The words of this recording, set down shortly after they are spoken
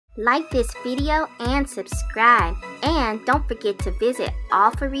Like this video and subscribe. And don't forget to visit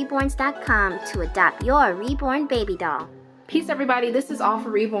All4Reborns.com to adopt your reborn baby doll. Peace everybody, this is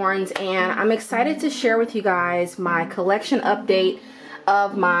All4Reborns and I'm excited to share with you guys my collection update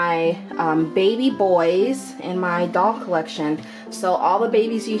of my baby boys in my doll collection. So all the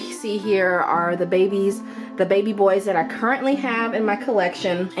babies you see here are the baby boys that I currently have in my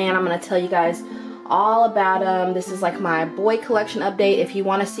collection, and I'm going to tell you guys all about them. This is like my boy collection update. If you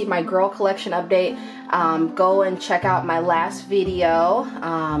want to see my girl collection update, go and check out my last video.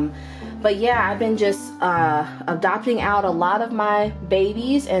 But yeah, I've been just adopting out a lot of my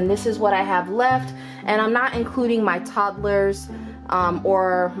babies, and this is what I have left. And I'm not including my toddlers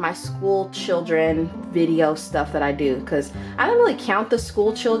or my school children video stuff that I do, because I don't really count the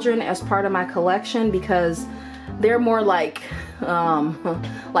school children as part of my collection because they're more like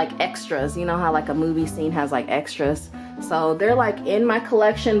extras. You know how like a movie scene has like extras, so they're like in my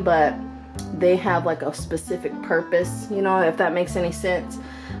collection, but they have like a specific purpose, you know, if that makes any sense.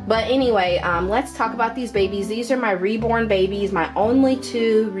 But anyway, let's talk about these babies. These are my reborn babies, my only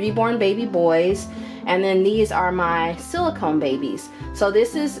 2 reborn baby boys, and then these are my silicone babies. So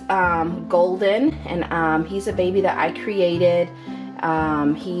this is Golden, and he's a baby that I created.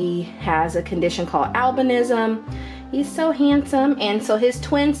 He has a condition called albinism. He's so handsome, and so his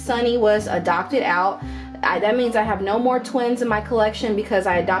twin Sunny was adopted out. That means I have no more twins in my collection because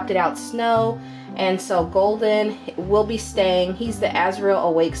I adopted out Snow, and so Golden will be staying. He's the Azrael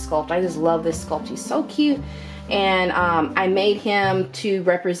Awake sculpt. I just love this sculpt. He's so cute, and I made him to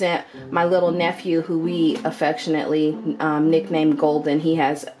represent my little nephew, who we affectionately nicknamed Golden. He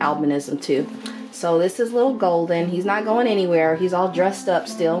has albinism too. So this is little Golden. He's not going anywhere. He's all dressed up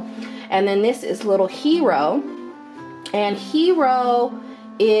still. And then this is little Hero. And Hero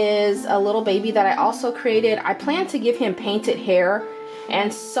is a little baby that I also created. I plan to give him painted hair.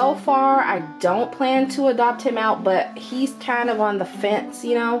 And so far, I don't plan to adopt him out, but he's kind of on the fence,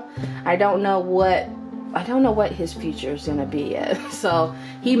 you know. I don't know what his future is gonna be yet. So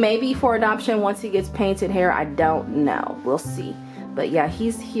he may be for adoption once he gets painted hair. I don't know. We'll see. But yeah,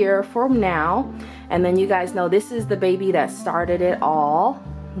 he's here for now. And then you guys know this is the baby that started it all,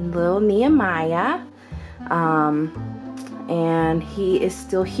 little Nehemiah. And he is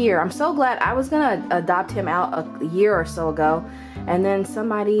still here. I'm so glad. I was gonna adopt him out a year or so ago, and then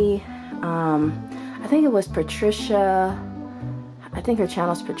somebody, I think it was Patricia, I think her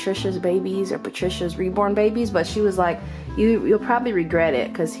channel's Patricia's Babies or Patricia's Reborn Babies, but she was like, you'll probably regret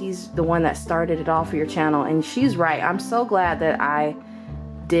it because he's the one that started it all for your channel. And she's right. I'm so glad that I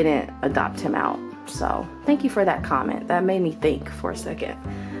didn't adopt him out. So thank you for that comment. That made me think for a second.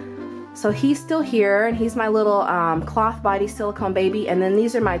 So he's still here, and he's my little cloth body silicone baby. And then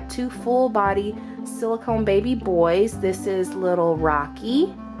these are my 2 full body silicone baby boys. This is little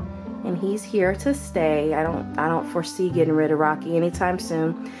Rocky, and he's here to stay. I don't foresee getting rid of Rocky anytime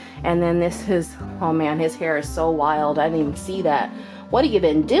soon. And then this is, oh man, his hair is so wild. I didn't even see that. What have you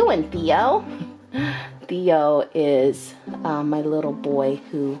been doing, Theo? Theo is my little boy,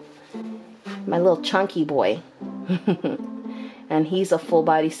 my little chunky boy. And he's a full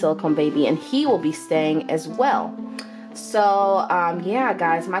body silicone baby, and he will be staying as well. So yeah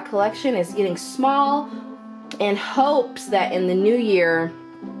guys, my collection is getting small in hopes that in the new year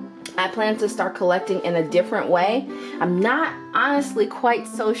I plan to start collecting in a different way. I'm not honestly quite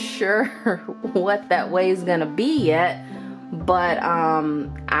so sure what that way is gonna be yet, but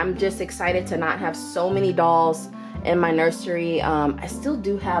I'm just excited to not have so many dolls in my nursery. I still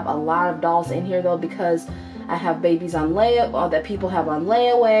do have a lot of dolls in here though, because I have babies on layaway, that people have on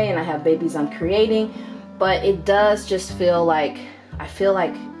layaway, and I have babies I'm creating. But it does just feel like, I feel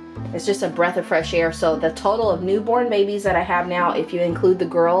like it's just a breath of fresh air. So the total of newborn babies that I have now, if you include the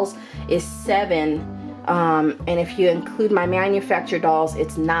girls, is 7. And if you include my manufactured dolls,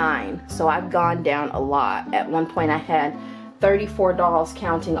 it's 9. So I've gone down a lot. At one point I had 34 dolls,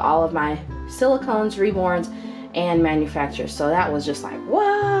 counting all of my silicones, reborns, and manufacturers. So that was just like,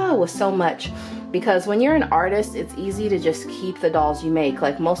 whoa, was so much. Because when you're an artist, it's easy to just keep the dolls you make.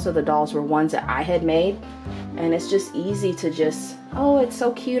 Like most of the dolls were ones that I had made, and it's just easy to just, oh, it's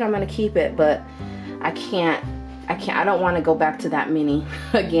so cute, I'm gonna keep it. But I don't want to go back to that many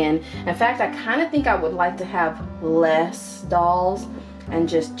again. In fact, I kind of think I would like to have less dolls and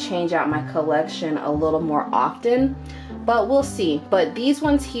just change out my collection a little more often. But we'll see. But these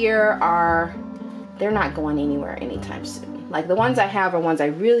ones here they're not going anywhere anytime soon. Like the ones I have are ones I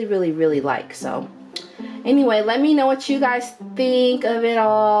really, really, really like. So anyway, let me know what you guys think of it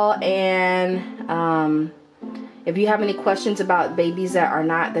all. And if you have any questions about babies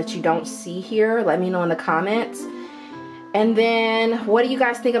that you don't see here, let me know in the comments. And then what do you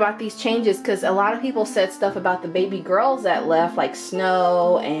guys think about these changes? Because a lot of people said stuff about the baby girls that left, like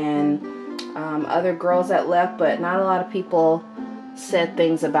Snow and other girls that left, but not a lot of people said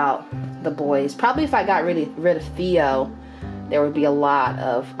things about the boys. Probably if I got rid of Theo, there would be a lot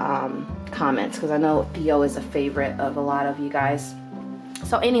of comments, because I know Theo is a favorite of a lot of you guys.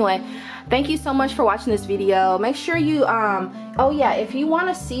 So anyway, thank you so much for watching this video. Make sure you oh yeah, if you want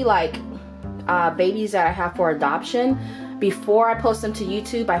to see like babies that I have for adoption, before I post them to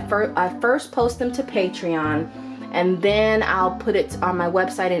YouTube, I first post them to Patreon, and then I'll put it on my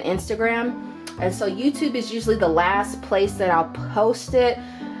website and Instagram. And so YouTube is usually the last place that I'll post it.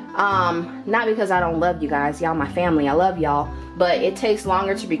 Not because I don't love you guys, y'all my family, I love y'all, but it takes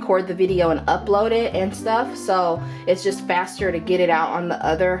longer to record the video and upload it and stuff, so it's just faster to get it out on the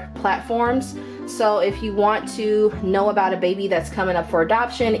other platforms. So if you want to know about a baby that's coming up for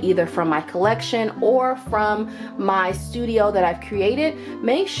adoption, either from my collection or from my studio that I've created,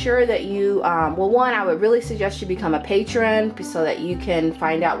 make sure that you, well, one, I would really suggest you become a patron so that you can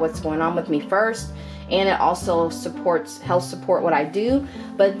find out what's going on with me first. And it also helps support what I do.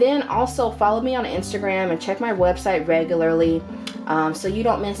 But then also follow me on Instagram and check my website regularly, so you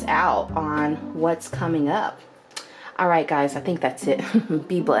don't miss out on what's coming up. All right, guys, I think that's it.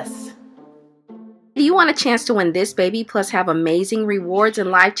 Be blessed. Do you want a chance to win this baby plus have amazing rewards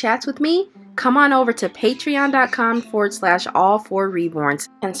and live chats with me? Come on over to patreon.com/all4reborns.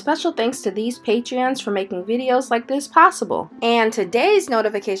 And special thanks to these Patreons for making videos like this possible. And today's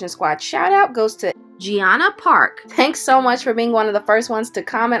Notification Squad shout out goes to Gianna Park. Thanks so much for being one of the first ones to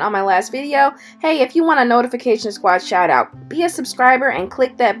comment on my last video. Hey, if you want a Notification Squad shout out, be a subscriber and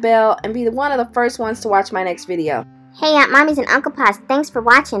click that bell and be one of the first ones to watch my next video. Hey Aunt Mommies and Uncle Paws, thanks for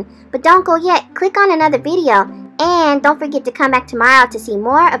watching. But don't go yet, click on another video. And don't forget to come back tomorrow to see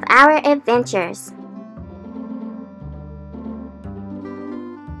more of our adventures.